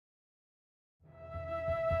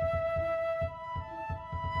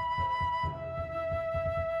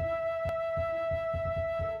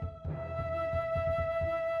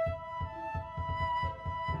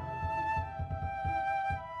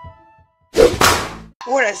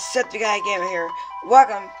What a Septiceye Gamer here.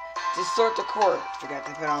 Welcome to Sort the Chord. Forgot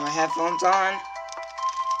to put on my headphones on.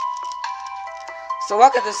 So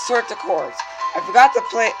welcome to Sort the Chords. I forgot to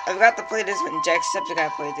play this when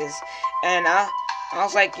Jacksepticeye played this. And I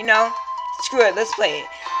was like, you know, screw it, let's play it.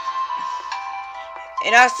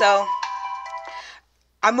 And also,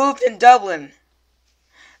 I moved in Dublin.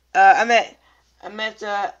 I met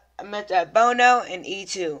Bono and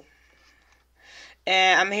E2.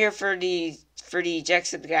 And I'm here for the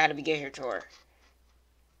Jacksepticeye to be Get Here tour.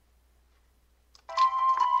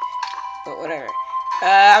 But whatever.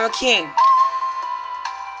 I'm a king.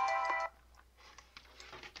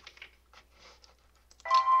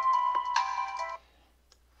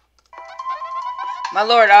 My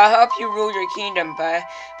lord, I'll help you rule your kingdom, but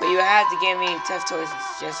you have to give me tough choices,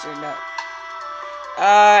 yes or no.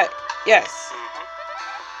 Yes.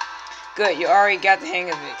 Good, you already got the hang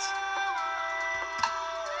of it.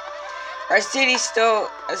 Our city's still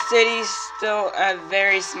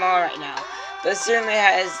very small right now, but it certainly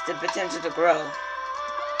has the potential to grow.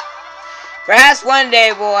 Perhaps one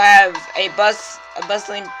day we'll have a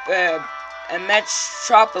bustling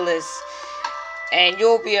metropolis, and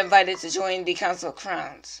you'll be invited to join the Council of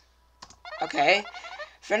Crowns. Okay?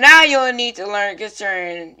 For now, you'll need to learn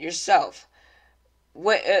concern yourself.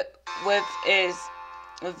 With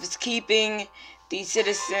keeping the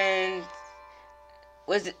citizens.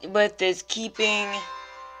 With this keeping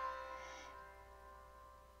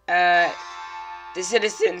the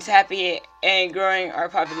citizens happy and growing our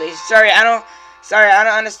population. Sorry, I don't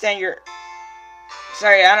understand your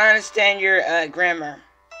grammar.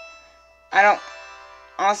 I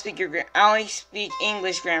only speak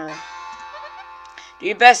English grammar. Do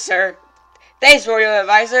your best, sir. Thanks, Royal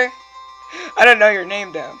Advisor. I don't know your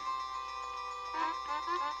name though.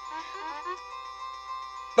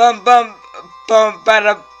 Bum bum bum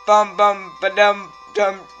bada bum bum badum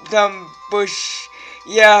dum dum bush.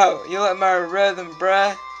 Yo, you like my rhythm,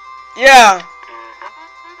 bruh? Yeah.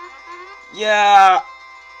 Yeah.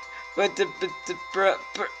 But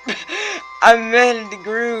I'm in the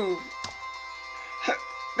groove.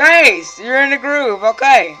 Nice, you're in the groove.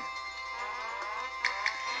 Okay.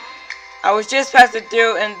 I was just passing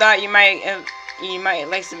through and thought you might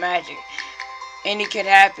like some magic. Any could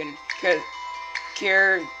happen.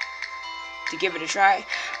 Care to give it a try?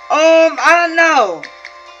 I don't know.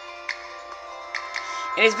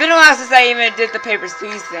 And it's been a while since I even did the Papers,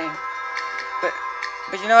 Please thing.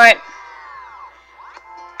 But you know what?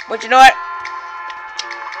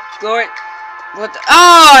 Lord,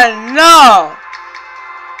 oh no!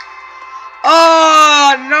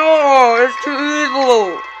 Oh no! It's too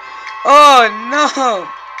evil! Oh no!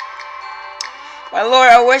 My lord,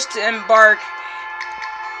 I wish to embark.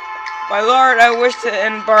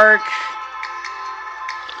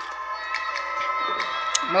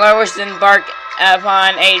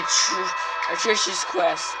 Upon a atrocious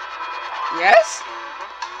quest. Yes?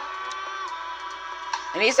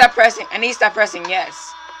 I need to stop pressing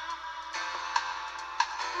yes.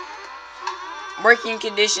 Working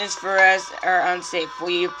conditions for us are unsafe. Will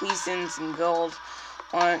you please send some gold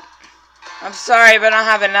on? I'm sorry, but I don't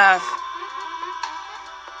have enough.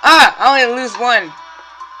 I only lose one.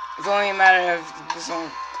 It's only a matter of this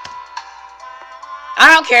one.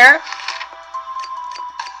 I don't care.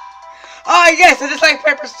 Oh yes, I just like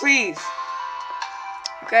Papers, Please.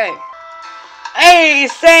 Okay. Hey,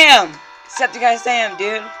 Sam! Septiceye Sam,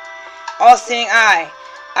 dude. All-seeing eye.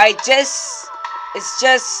 It's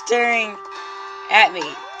just staring at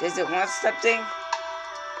me. Does it want something?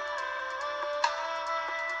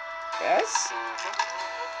 Yes?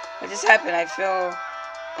 What just happened? I feel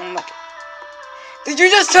unlucky. Did you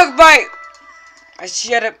just took bite? I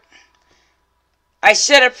should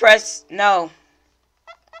have pressed no.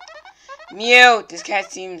 Mew, this cat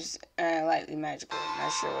seems lightly magical.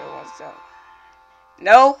 Not sure what it wants though.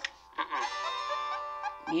 No?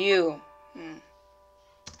 Mew.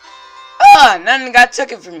 Nothing got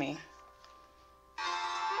taken from me.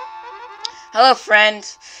 Hello, friend.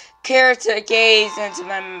 Care to gaze into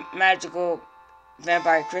my magical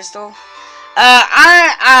vampire crystal?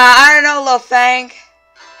 I don't know, Lo Fang.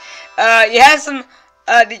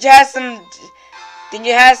 Did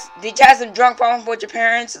you have some drunk problems with your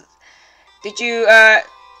parents? Did you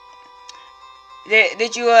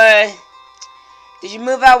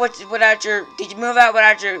move out without your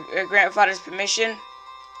grandfather's permission?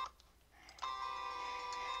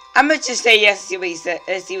 I'm gonna just say yes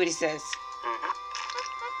and see what he says.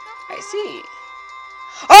 I see.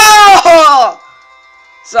 Oh!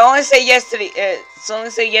 So only say yes to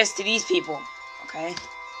these people, okay?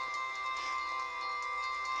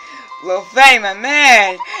 Lo Fang, my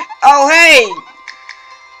man. Oh hey,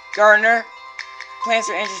 Gardener. Plants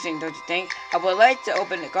are interesting, don't you think? I would like to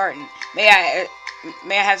open a garden. May I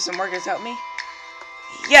have some workers help me?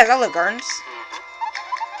 Yes, I love gardens.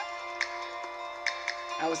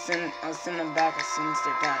 I'll send them back as soon as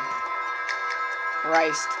they're done.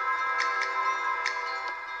 Christ.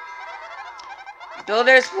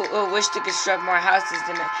 Builders will wish to construct more houses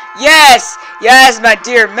than me. Yes! Yes, my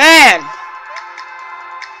dear man!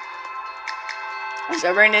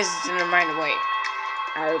 So bring this in the right away.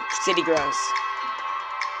 Our city grows.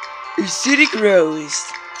 Our city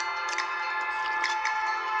grows.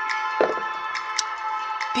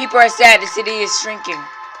 People are sad. The city is shrinking.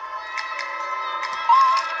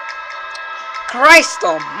 Christ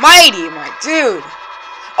almighty, my dude.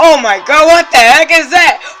 Oh my god, what the heck is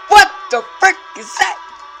that? What the frick is that?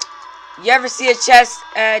 You ever see a chest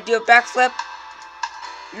do a backflip?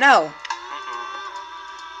 No.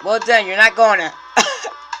 Well done, you're not gonna.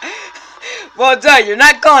 Well done, you're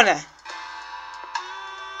not gonna.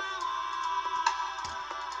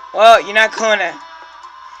 Well, you're not gonna.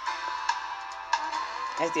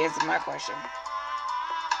 That's the answer to my question.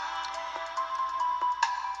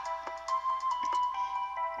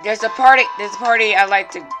 There's a party I'd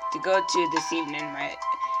like to go to this evening.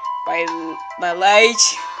 My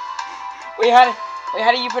liege. Wait,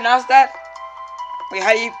 how do you pronounce that? Wait,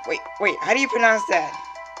 how do you pronounce that?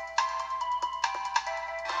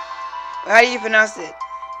 How do you pronounce it?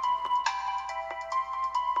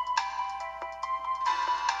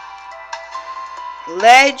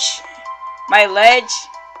 Ledge? My ledge?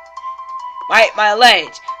 My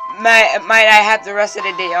ledge. Might I have the rest of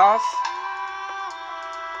the day off?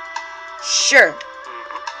 Sure.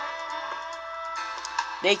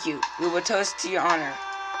 Thank you. We will toast to your honor.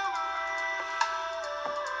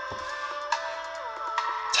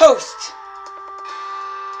 Toast!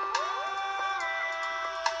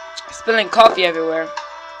 Spilling coffee everywhere.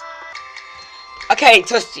 Okay,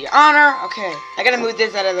 toast to your honor. Okay, I gotta move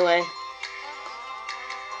this out of the way.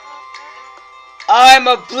 I'm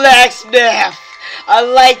a blacksmith. I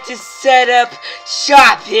like to set up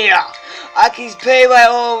shop here. I can pay my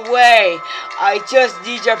own way. I just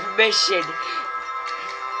need your permission.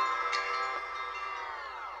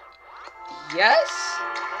 Yes?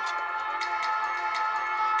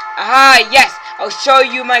 Aha, yes. I'll show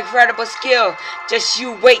you my incredible skill. Just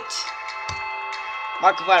you wait.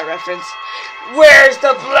 Markiplier reference. Where's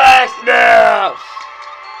the blacksmith?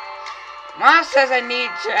 Mom says I need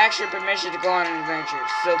your extra permission to go on an adventure.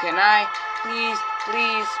 So can I, please?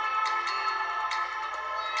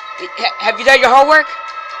 Have you done your homework?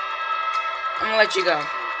 I'm gonna let you go.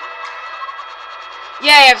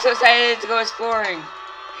 Yay, I'm so excited to go exploring.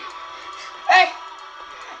 Hey,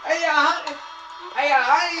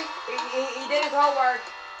 honey. He did his homework.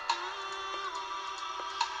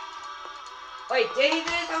 Wait, did he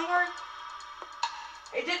do his homework?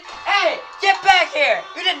 He did. Hey, get back here!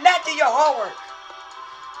 You did not do your homework.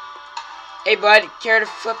 Hey, bud, care to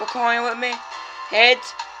flip a coin with me?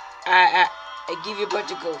 Heads, I give you a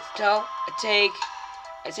bunch of gold. Tail,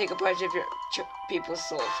 I take a bunch of your people's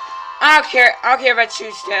souls. I don't care if I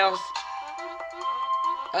choose tails.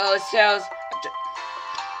 Oh, it's tails.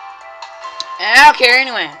 And I don't care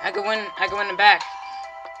anyway. I can win them back.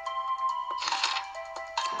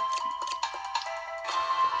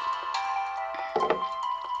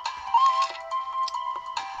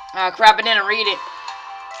 Crap, I didn't read it.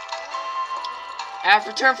 I have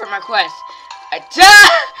returned from my quest.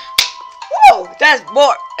 Whoa! That's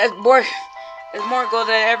more gold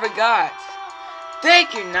than I ever got.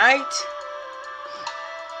 Thank you, knight.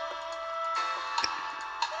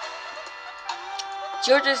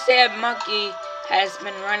 Children say a monkey has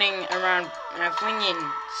been running around flinging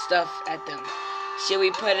stuff at them. Should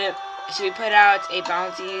we put out a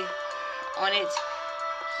bounty on it?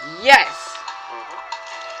 Yes.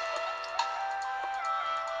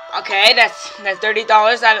 Okay, that's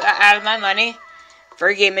 $30 out of my money for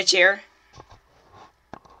a game of chair.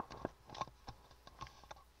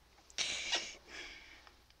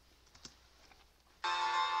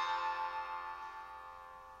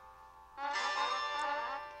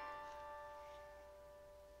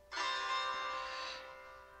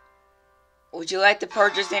 Would you like to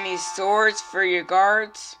purchase any swords for your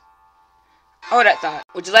guards? Oh, that thought.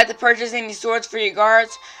 Would you like to purchase any swords for your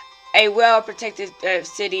guards? A well-protected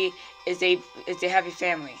city is a happy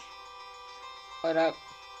family. What up?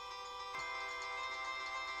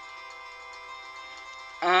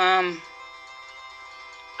 I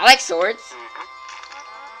like swords.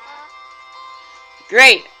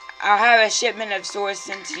 Great. I'll have a shipment of swords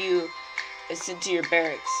sent to your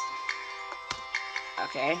barracks.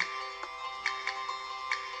 Okay.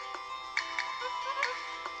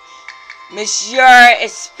 Monsieur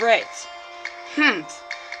Esprit. You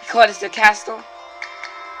call this the castle?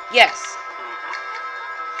 Yes.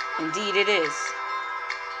 Indeed it is.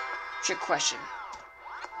 Trick question.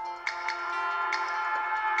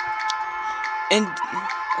 And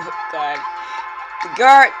oh god.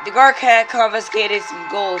 The guard had confiscated some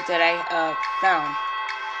gold that I found.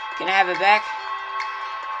 Can I have it back?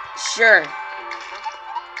 Sure.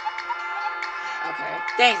 Okay.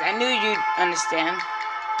 Thanks. I knew you'd understand.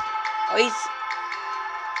 Oh,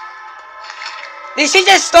 did she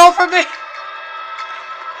just stole from me?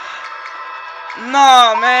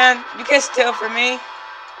 No, man. You can't steal from me.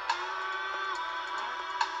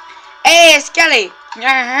 Hey, Skelly.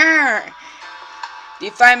 Do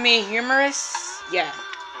you find me humorous? Yeah.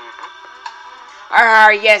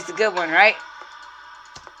 Yes, the good one, right?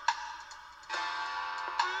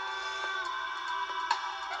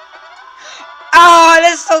 Oh,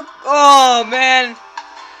 that's so... Oh, man.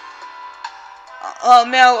 Oh,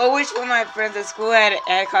 man, I wish one of my friends at school had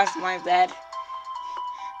a costume like that.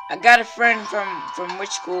 I got a friend from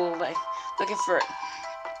which school, like, looking for it.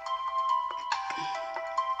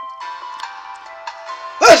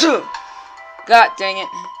 God dang it.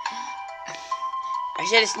 I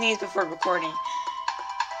should have sneezed before recording.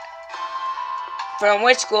 From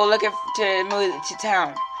which school looking to move to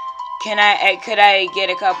town? Could I get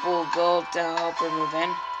a couple gold to help her move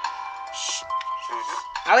in? Shh.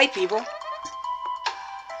 I like people.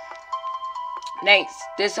 Next,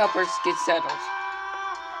 this helper gets settled.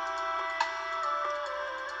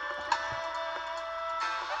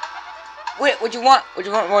 Wait, what you want? What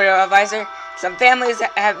you want, Royal Advisor? Some families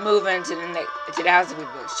have moved into the house that we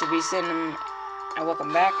built. Should we send them a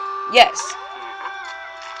welcome back? Yes.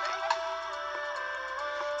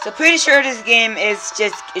 So pretty sure this game is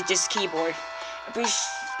just keyboard.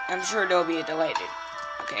 I'm sure they'll be delighted.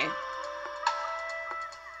 Okay.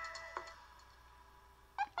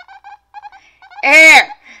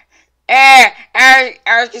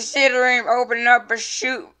 I was considering opening up a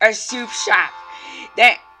soup shop.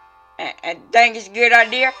 That I think it's a good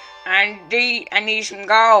idea. I need some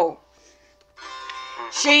gold.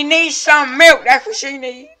 She needs some milk. That's what she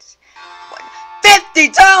needs.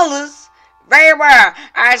 $50. Very well.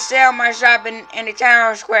 I sell my shop in the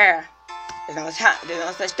town square. There's no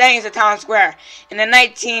such thing as a town square in the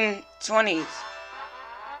 1920s.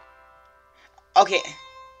 Okay.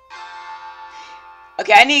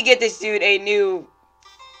 Okay, I need to get this dude a new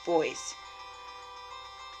voice.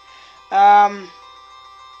 I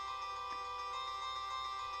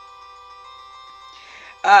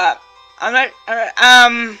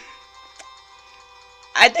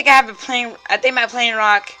think my plain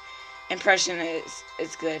rock impression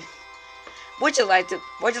is good. Would you like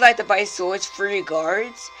to buy swords for your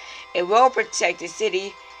guards? It will protect the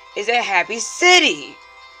city. Is a happy city.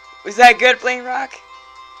 Was that good, plain rock?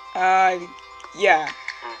 Yeah.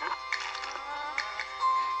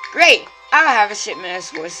 Great. I'll have a shipment of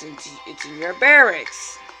swords into your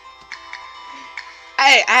barracks.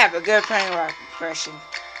 I have a good plain rock impression.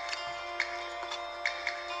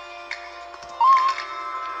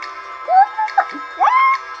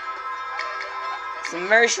 Some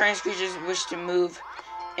very strange creatures wish to move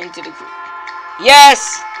into the group.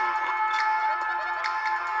 Yes!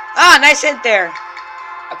 Ah, nice hint there.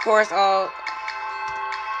 Of course, all...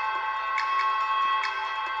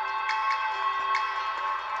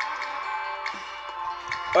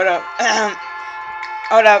 Hold up.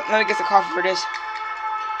 Hold up. Let me get some coffee for this.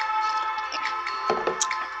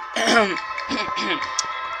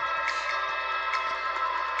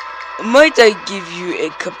 Might I give you a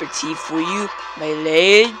cup of tea for you, my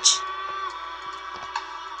liege?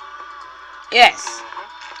 Yes.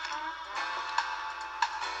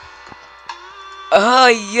 Ah,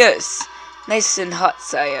 yes. Nice and hot,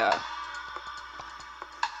 sire.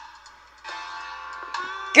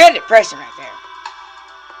 Good impression right there.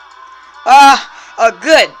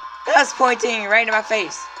 Good. That's pointing right in my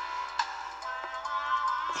face.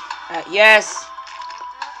 Yes.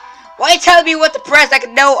 Why tell me what to press? I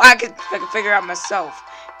can figure out myself.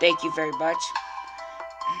 Thank you very much.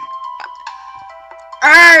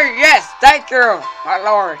 Yes, that girl, my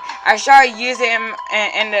lord. I shall use him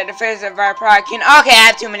in the defense of our pride. Okay, I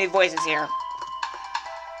have too many voices here.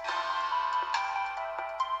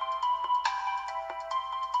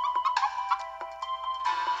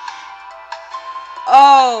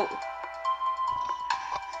 Oh.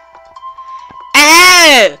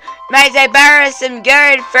 Might I borrow some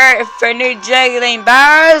gold for new juggling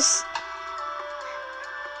balls?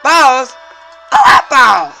 Balls? I like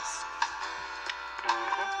balls.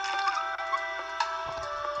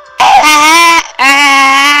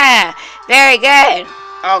 Very good.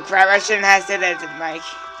 Oh crap, I shouldn't have said that to the mic.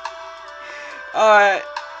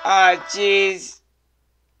 Jeez.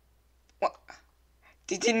 What?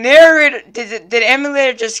 Did the narrator, did the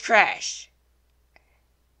emulator just crash?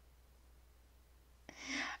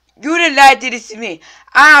 You did not do this to me.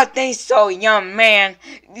 I don't think so, young man.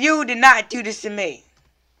 You did not do this to me.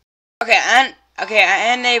 Okay, I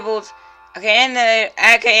enabled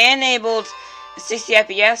 60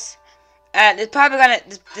 FPS. It's probably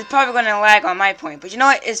gonna lag on my point, but you know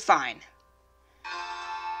what? It's fine.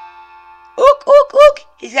 Ook, ook, ook!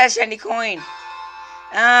 He's got a shiny coin.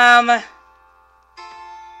 I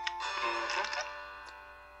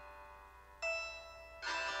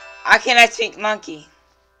cannot speak monkey.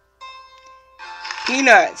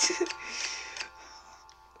 Peanuts.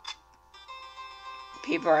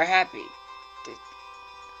 People are happy.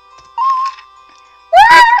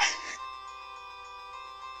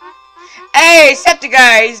 Hey,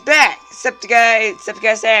 Septiceye, he's back.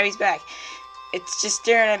 Septiceye Sam, he's back. It's just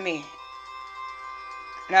staring at me.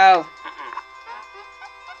 No.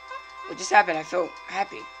 What just happened? I feel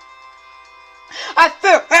happy. I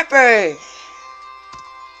feel happy!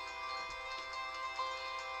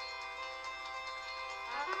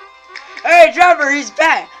 Hey, drummer, he's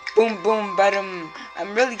back! Boom, boom, badum.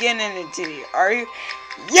 I'm really getting into you. Are you?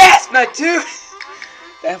 Yes, my dude!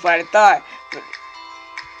 That's what I thought.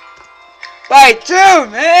 By two,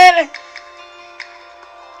 man!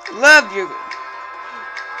 Love you.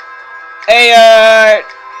 Hey,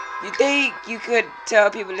 you think you could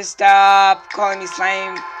tell people to stop calling me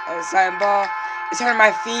slime ball? It's hurting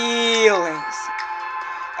my feelings.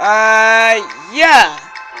 Yeah.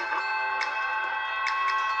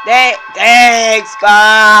 Thanks,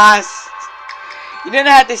 boss. You didn't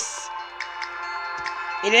have to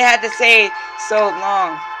say it so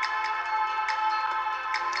long.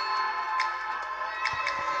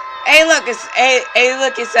 Hey, look, it's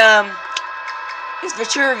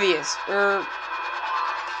Vitruvius or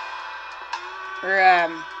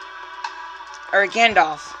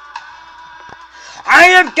Gandalf. I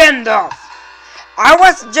am Gandalf. I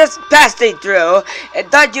wasn't just passing through and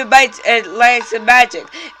thought you might like some magic.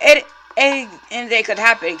 Anything could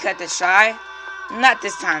happen. Cut the shy. Not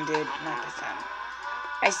this time, dude. Not this time.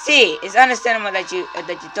 I see. It's understandable that you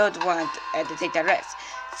don't want to take that risk.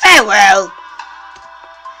 Farewell.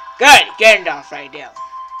 Good, Gandalf right now.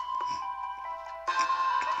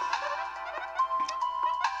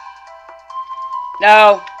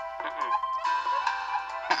 No.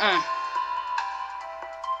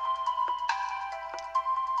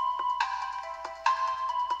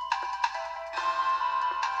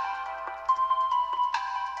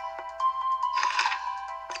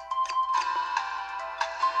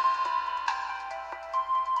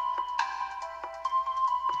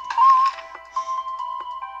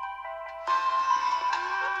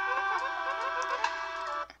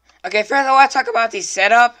 Okay, first I want to talk about the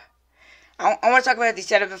setup. I want to talk about the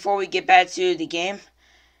setup before we get back to the game.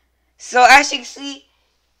 So as you can see,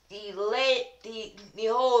 the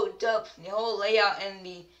whole layout in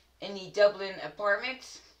the Dublin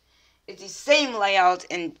apartments is the same layout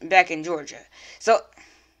back in Georgia. So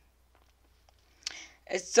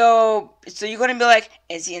you're gonna be like,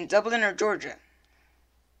 is he in Dublin or Georgia?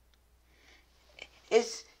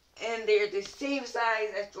 And they're the same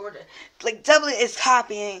size as Georgia. Like, Dublin is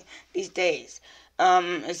copying these days.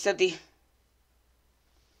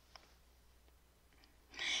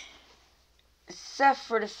 Except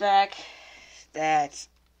for the fact that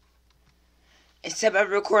except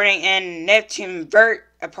I'm recording in Neptune Vert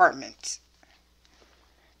apartments.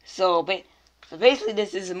 So basically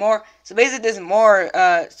this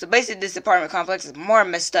apartment complex is more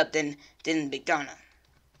messed up than Big Donna.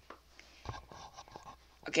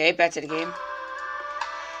 Okay, back to the game.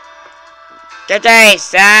 Good day,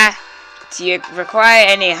 sir. Do you require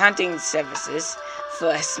any hunting services?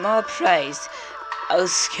 For a small price, I'll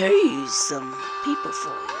scare you some people for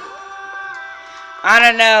you. I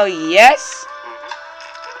don't know, yes?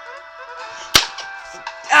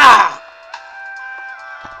 Ah!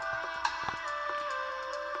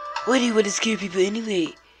 Why do you want to scare people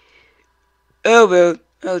anyway? Oh well,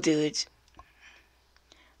 I'll do it.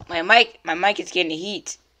 My mic is getting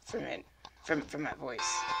heat from it, from my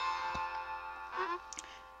voice.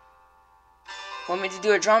 Want me to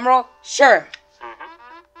do a drum roll? Sure.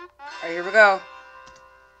 Alright, here we go.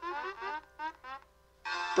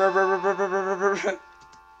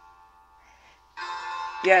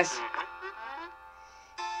 Yes.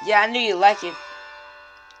 Yeah, I knew you like it.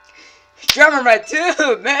 Drummer right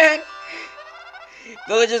too, man.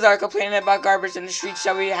 Villagers are complaining about garbage in the streets.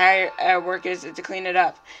 Shall we hire workers to clean it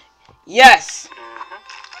up? Yes.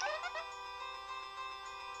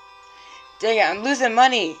 Dang it, I'm losing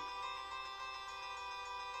money.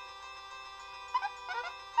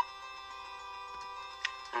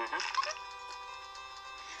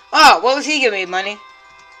 Oh, what was he giving me? Money?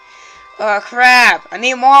 Oh, crap. I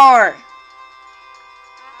need more.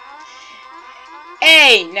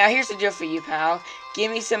 Hey, now here's the deal for you, pal.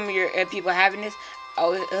 Give me some of your people happiness.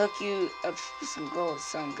 I'll hook you up with some gold.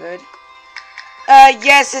 Sound good?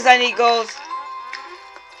 Yes, I need gold.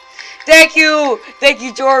 Thank you,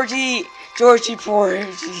 Georgie. Georgie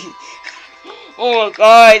Porgy. Oh my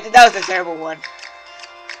god, that was a terrible one.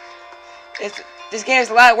 This game is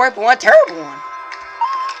a lot of work, but one terrible one.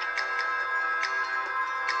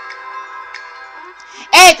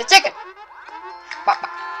 Hey, the chicken.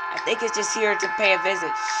 I think it's just here to pay a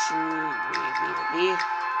visit.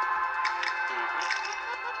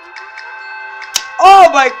 Oh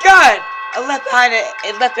my god! It left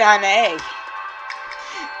behind an egg.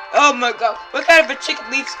 Oh my god! What kind of a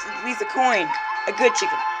chicken leaves a coin? A good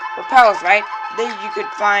chicken. We're pals, right? Then you could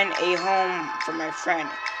find a home for my friend.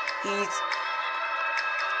 He's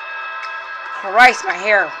Christ, my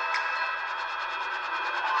hair.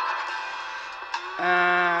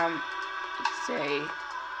 Say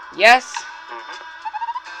yes.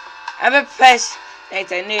 I'm impressed.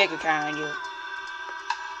 Thanks, I knew I could count on you.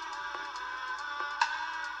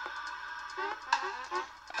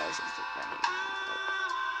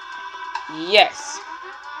 Yes.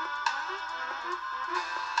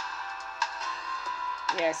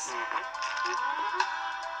 Yes.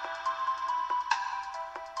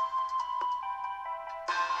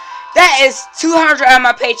 That is 200 on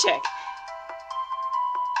my paycheck.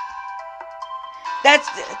 That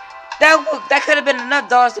could have been enough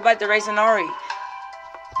dollars to buy the Raisinari.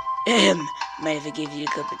 Might if I give you a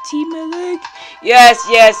cup of tea, my leg? Yes.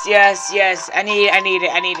 I need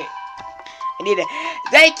it.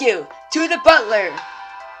 Thank you to the butler.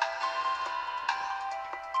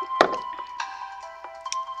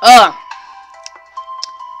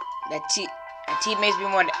 That tea makes me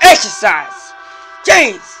want to exercise.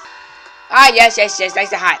 Jeez. Ah, yes. Nice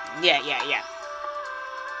and hot. Yeah.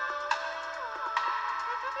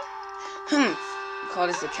 Call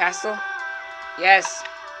this the castle? Yes.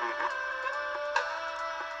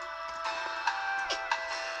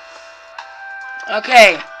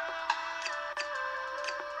 Okay.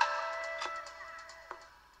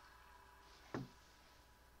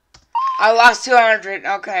 I lost 200.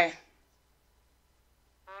 Okay.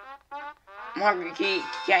 I'm hungry. Can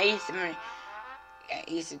I eat some? Can I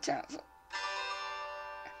eat some time?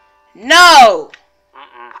 No!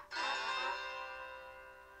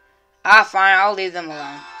 Ah, fine. I'll leave them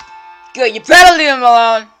alone. Good. You better leave them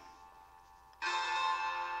alone.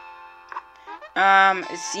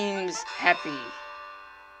 It seems happy.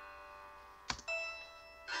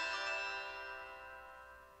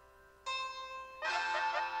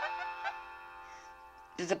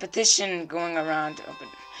 There's a petition going around to open.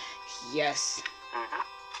 Yes.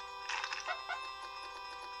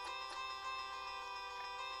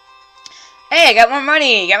 Hey, I got more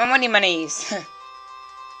money. Got my monies.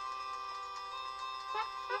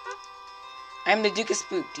 I'm the Duke of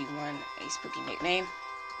Spook. Do you want a spooky nickname?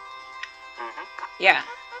 Yeah.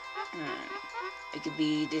 It could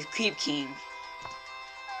be the Creep King.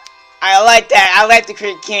 I like that. I like the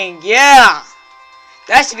Creep King. Yeah.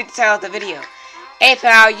 That should be the title of the video. Hey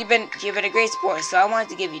pal, you've been a great sport, so I wanted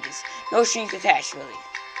to give you this. No strings attached, really.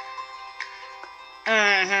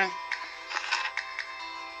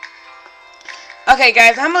 Okay,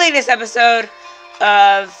 guys, I'm gonna leave this episode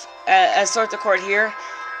of a Sort the Court here.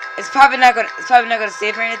 It's probably not gonna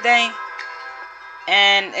save or anything,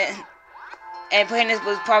 and playing this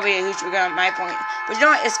was probably a huge regret on my point. But you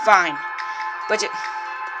know what? It's fine. But you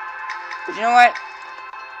know what?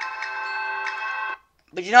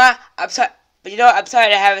 I'm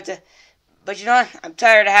tired of having to. But you know what? I'm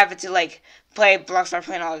tired of having to like play Blockstar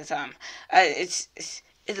Planet all the time. It's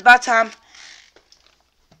about time.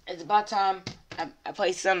 It's about time I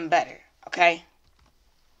play something better. Okay.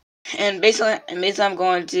 And basically, I'm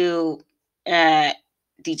going to the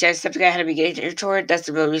Jacksepticeye Had to Be Gay tour. That's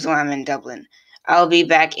the real reason why I'm in Dublin. I'll be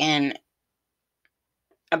back in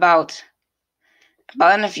about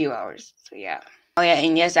in a few hours. So yeah. Oh yeah,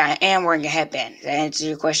 and yes, I am wearing a headband. Does that answer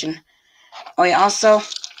your question? Oh yeah, also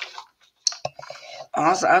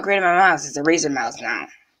upgraded my mouse. It's a Razer mouse now.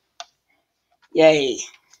 Yay!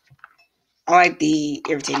 I like the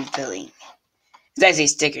irritating feeling. It's actually a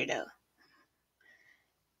sticker though.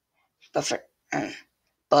 But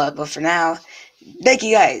for now, thank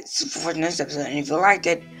you guys for watching this episode. And if you liked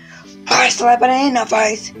it, press the like button in the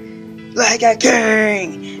face like a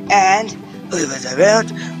king and leave us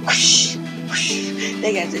around. Whoosh.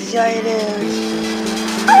 They got the giant.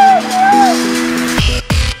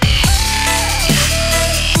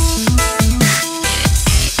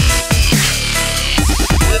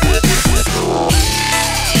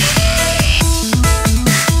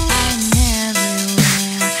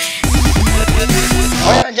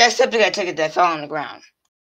 Jacksepticeye took it that fell on the ground.